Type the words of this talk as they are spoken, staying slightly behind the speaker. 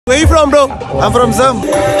Where you from, bro? I'm from Zim.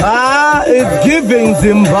 It's giving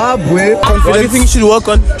Zimbabwe. What do you think you should work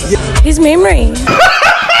on? His memory.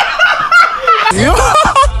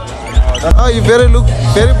 Oh, you look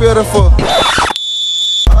very beautiful.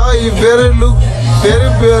 Oh, you look very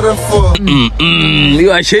beautiful.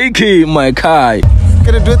 You are shaky, my guy.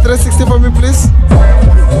 Can you do a 360 for me, please?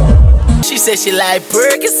 She said she like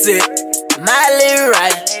Percocet, Miley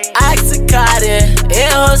right, Oxycontin,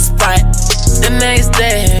 in her Sprite. The next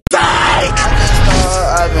day,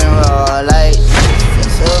 I've been raw like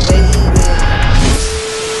so, baby.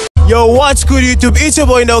 Yo, what's good, YouTube? It's your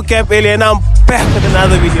boy NoCap, and I'm back with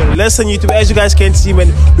another video. Listen, YouTube, as you guys can see,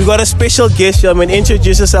 man, we got a special guest here, man.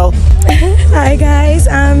 Introduce yourself. Hi guys,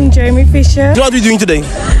 I'm Jeremy Fisher. What are we doing today?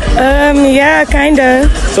 Yeah, kinda.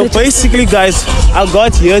 So basically, guys, I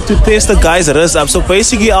got here to test the guys' Rizz up. So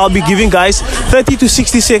basically, I'll be giving guys 30 to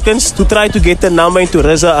 60 seconds to try to get the number into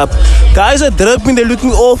Rizz up. Guys are dripping, they're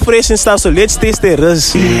looking all fresh and stuff. So let's test their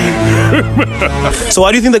Rizz. So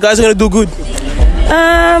what do you think the guys are gonna do good?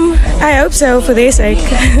 I hope so, for their sake.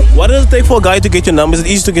 What does it take for a guy to get your number? Is it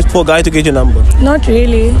easy to get for a guy to get your number? Not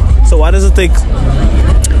really. So what does it take?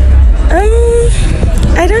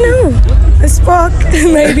 I don't know. A spark,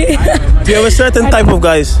 maybe. Do you have a certain type of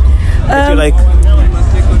guys that you like?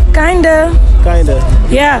 Kinda.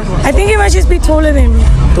 Yeah, I think he might just be taller than me.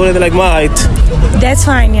 Taller than like my height. That's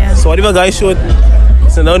fine, yeah. So what if a guy short?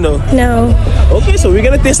 It's a no. No, Okay, so we're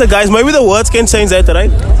gonna test the guys. Maybe the words can change that,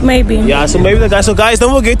 right? maybe. Yeah, so maybe the guys. So guys,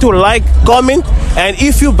 don't forget to like, comment, and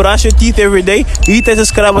if you brush your teeth every day, hit that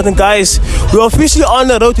subscribe button, guys. We're officially on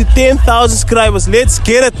the road to 10,000 subscribers. Let's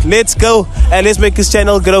get it. Let's go, and let's make this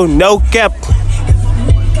channel grow. NoCap.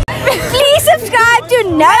 Please subscribe to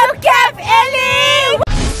NoCap Ellie.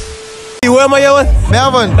 Where am I here with?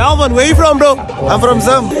 Melbourne. Melbourne, where you from, bro? I'm from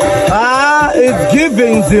Zim. It's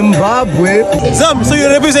giving Zimbabwe. Zim, so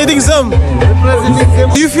you're representing Zim. Representing Zim.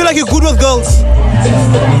 Do you feel like you're good with girls?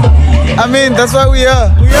 I mean, that's why we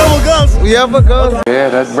are. We are with girls. We have a girl. Yeah,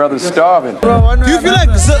 that brother's starving. Bro, Do you feel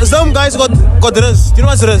like some guys got Rizz? Do you know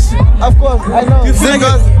what's Rizz? Of course, I know.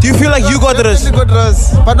 Do you feel like you got Rizz? Got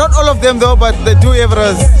Rizz. But not all of them though, but they do have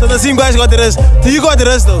Rizz. So the same guys got Rizz. Do you got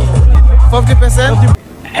Rizz though? 50%?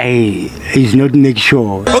 Hey, he's not make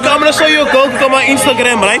sure. Okay, I'm gonna show you a girl on my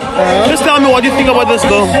Instagram, right? Just tell me what you think about this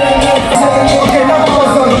girl.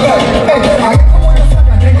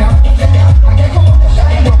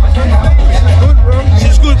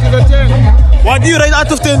 She's good. She's a 10. What do you rate out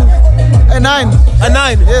of 10? A 9. A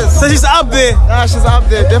 9? Yes. So she's up there. Ah, she's up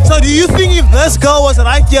there. Definitely. So do you think if this girl was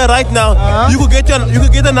right here, right now, you could get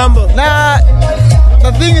a number? Nah,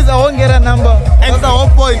 the thing is I won't get a number. That's the whole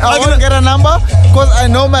point. I won't get a number because I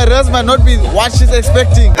know my Rizz might not be what she's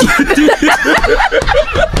expecting.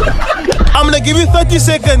 I'm gonna give you 30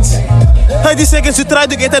 seconds. 30 seconds to try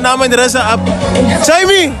to get a number and the Rizz up.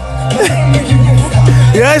 Jamie!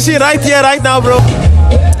 Yeah, she right here, right now, bro.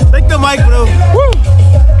 Take the mic, bro. Woo.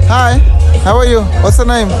 Hi, how are you? What's your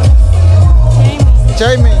name?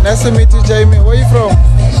 Jamie. Nice to meet you, Jamie. Where are you from?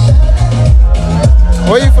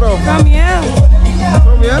 Where are you from? From here.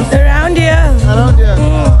 From here? Around here. Around here.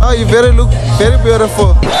 Oh, you look very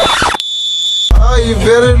beautiful. Oh, you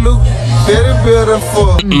look very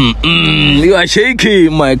beautiful. You are shaky,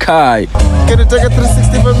 my guy. Can you take a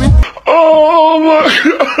 360 for me? Oh my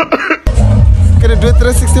God. Can you do a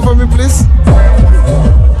 360 for me, please?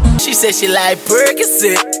 she said she like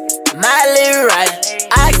Percocet, Miley right,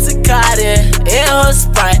 Oxycontin, in her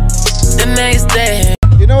Sprite. The next day,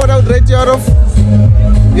 You know what I would rate you out of?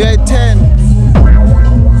 You're a 10.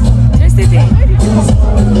 Just a thing.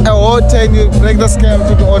 A whole 10, you break the scale,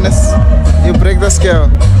 to be honest. You break the scale.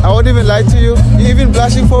 I won't even lie to you. You're even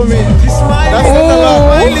blushing for me. That says a lot.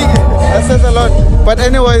 That says a lot. But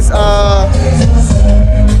anyways,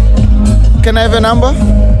 can I have a number?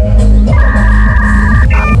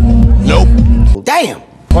 Nope. Damn.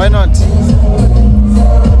 Why not?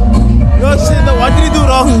 Yo, shit, what did you do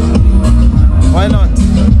wrong? Why not?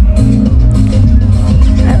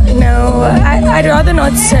 No, I'd rather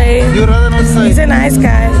not say. You'd rather not say. He's a nice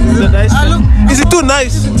guy. Is it nice? Look, Is it too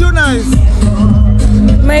nice? is it too nice?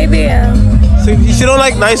 Maybe, So you don't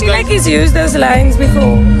like nice I feel guys? like he's used those lines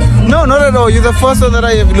before. No, not at all. You're the first one that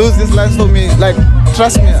I have lose these lines for me. Like,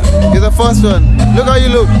 trust me. You're the first one. Look how you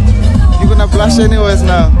look. You're gonna blush anyways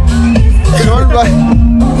now. Don't blush.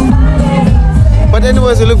 But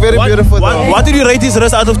anyways, you look very beautiful though. What did you rate his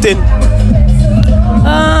Rizz out of 10?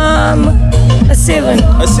 A 7.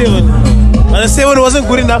 A 7. And a 7 wasn't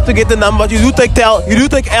good enough to get the number. You do take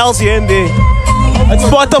L's here and there. It's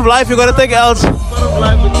part of life, you gotta take L's.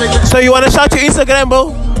 So you wanna shout your Instagram,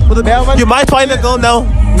 bro? You might find a girl now.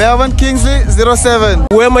 Melvin Kingsley 07.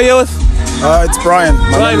 Where am I here with? It's Brian.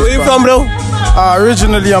 Brian, where you from, bro?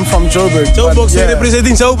 Originally, I'm from Joburg. Joburg, so yeah.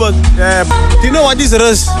 representing Joburg. Yeah. Do you know what is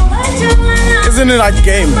Rizz? Isn't it like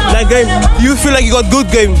game? Like game? Do you feel like you got good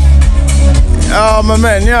game? My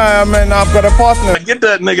man, yeah, man, I've got a partner. Get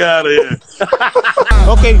that nigga out of here.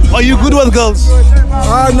 Okay, are you good with girls?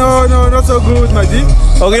 No, not so good, my G.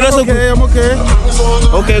 Okay, not so good. I'm okay.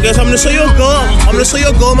 Okay, so I'm gonna show you a girl. I'm gonna show you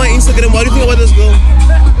a girl on my Instagram. What do you think about this girl?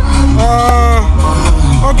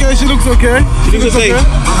 Okay, she looks okay. She looks okay.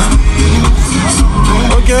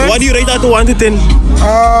 Okay. What do you rate out of 1 to 10? 6,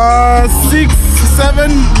 7,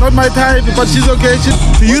 not my type, but she's okay.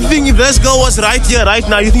 Do you think if this girl was right here, right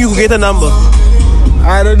now, you think you could get a number?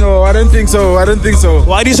 I don't know. I don't think so.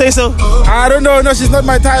 Why do you say so? I don't know. No, she's not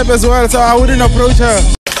my type as well, so I wouldn't approach her.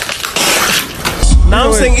 Now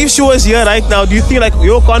I'm saying if she was here right now, do you think like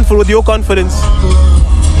you're confident with your confidence?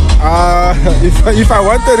 If I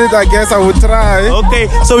wanted it, I guess I would try. Okay,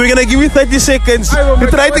 so we're gonna give you 30 seconds to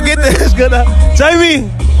try to get this girl. Jamie!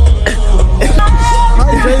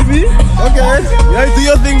 Hi, JB. Okay. Yeah, do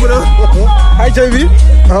your thing, bro. Hi, JB.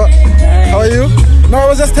 How are you? No, I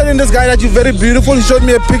was just telling this guy that you're very beautiful. He showed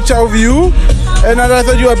me a picture of you, and I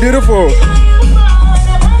thought you were beautiful.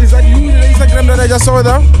 Is that you, the Instagram that I just saw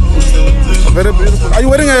there? Very beautiful. Are you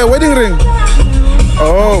wearing a wedding ring?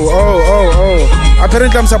 Oh.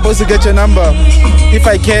 Apparently, I'm supposed to get your number. If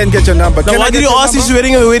I can get your number. Now, why did you ask if she's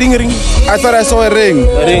wearing a wedding ring? I thought I saw a ring.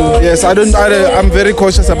 A ring? Yes, I'm very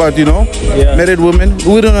cautious about, married women.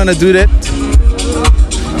 We don't want to do that.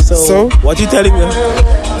 So? What are you telling me?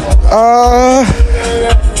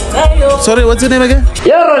 Sorry, what's your name again?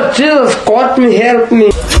 Yeah, Jesus, God me, help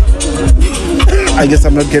me. I guess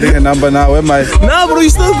I'm not getting a number now, am I? Nah, bro,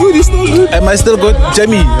 you're still good. Am I still good?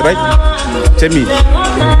 Jamie, right? Jamie.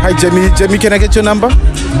 Hi, Jamie. Jamie, can I get your number?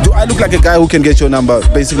 Do I look like a guy who can get your number?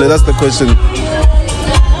 Basically, that's the question.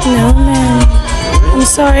 No, man. I'm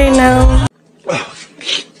sorry, no.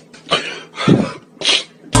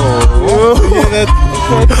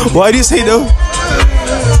 Why do you say no?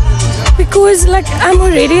 Because, like, I'm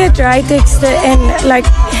already a dry texter and, like,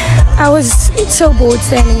 I was so bored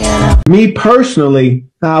standing here now. Me personally,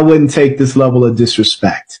 I wouldn't take this level of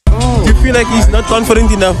disrespect. Do you feel like he's not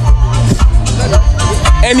confident enough?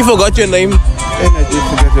 And you forgot your name. And I did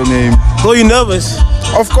forget your name. So you're nervous?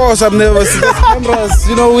 Of course I'm nervous. The cameras,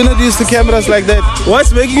 we're not used to cameras like that.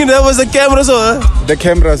 What's making you nervous? The cameras or? The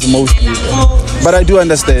cameras mostly. But I do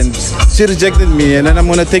understand. She rejected me and then I'm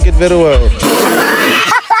going to take it very well.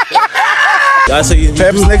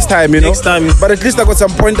 Perhaps next time, Next time. But at least I got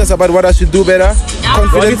some pointers about what I should do better.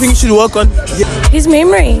 Confidence. What do you think you should work on? His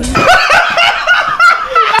memory.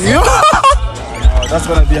 That's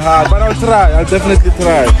gonna be hard, but I'll try. I'll definitely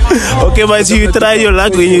try. Okay, man, so you try your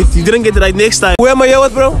luck when you didn't get it right next time. Where am I here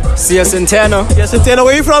with, bro? Sia Santana,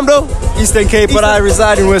 Where you from, bro? Eastern Cape, but I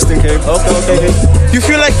reside in Western Cape. Okay. You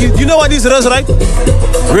feel like you know what is Rizz, right?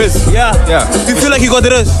 Rizz? Yeah. Do you feel like you got the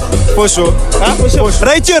Rizz? For sure. Huh? For sure.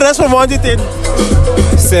 Rate your Rizz from 1 to 10.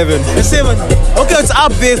 7. A 7. Okay, it's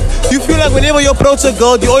up there. Do you feel like whenever you approach a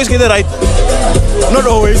girl, you always get it right? Not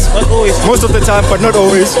always. Most of the time, but not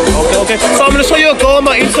always. Okay. So I'm gonna show you a girl on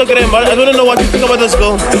my Instagram, but I don't know what you think about this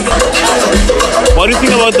girl. What do you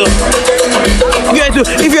think about her?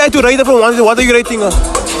 If you had to rate her from 1 to 10, what are you rating her?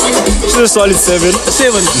 She's a solid 7.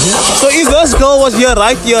 7. So if this girl was here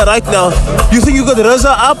right now, you think you could raise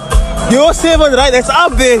her up? You're 7, right? That's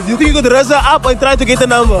up there. You think you could raise her up and try to get a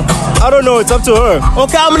number? I don't know. It's up to her.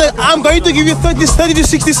 Okay, I'm going to give you 30 to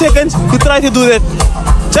 60 seconds to try to do that.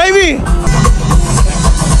 Jamie!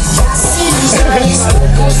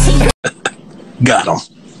 Got him.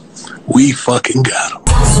 We fucking got him.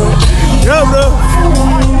 Yeah, bro.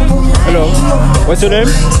 Hello. What's your name?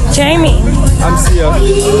 Jamie. I'm Sia.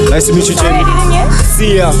 Nice to meet you, Jamie.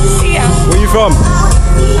 Sia. Where you from?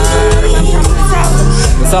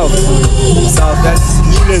 The South. That's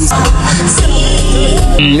Newlands.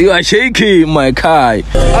 You are shaky, my guy.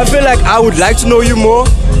 I feel like I would like to know you more.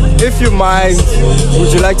 If you mind,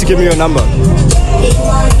 would you like to give me your number?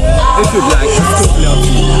 If you'd like, it's totally up to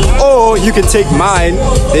you. Or you can take mine.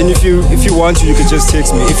 Then if you want to, you can just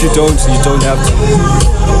text me. If you don't have to.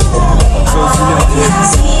 So it's really up to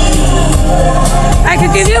you. I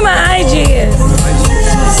could give you my IG.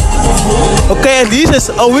 Okay, at least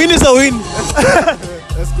a win is a win.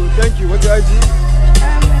 That's good. Thank you. What's your IG?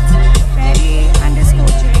 Baddie_Jamie.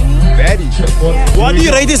 Baddie. What do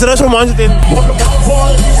you rate this Rizz from 1 to 10?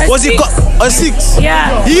 Was it a 6?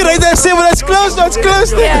 Yeah. He rated a 7. That's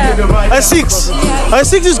close. Yeah. A 6. A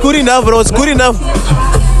 6 is good enough, bro. It's good enough.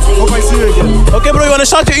 Hope I see you again. Okay, bro. You wanna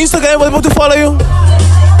shout your Instagram for people to follow you?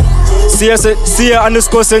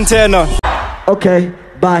 Sia_Santana. Okay,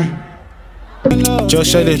 bye.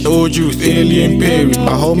 Just said it, old youth, alien period.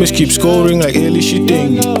 My homies keep scoring like Ellie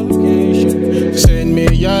Shitting. Send me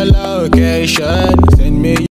your location.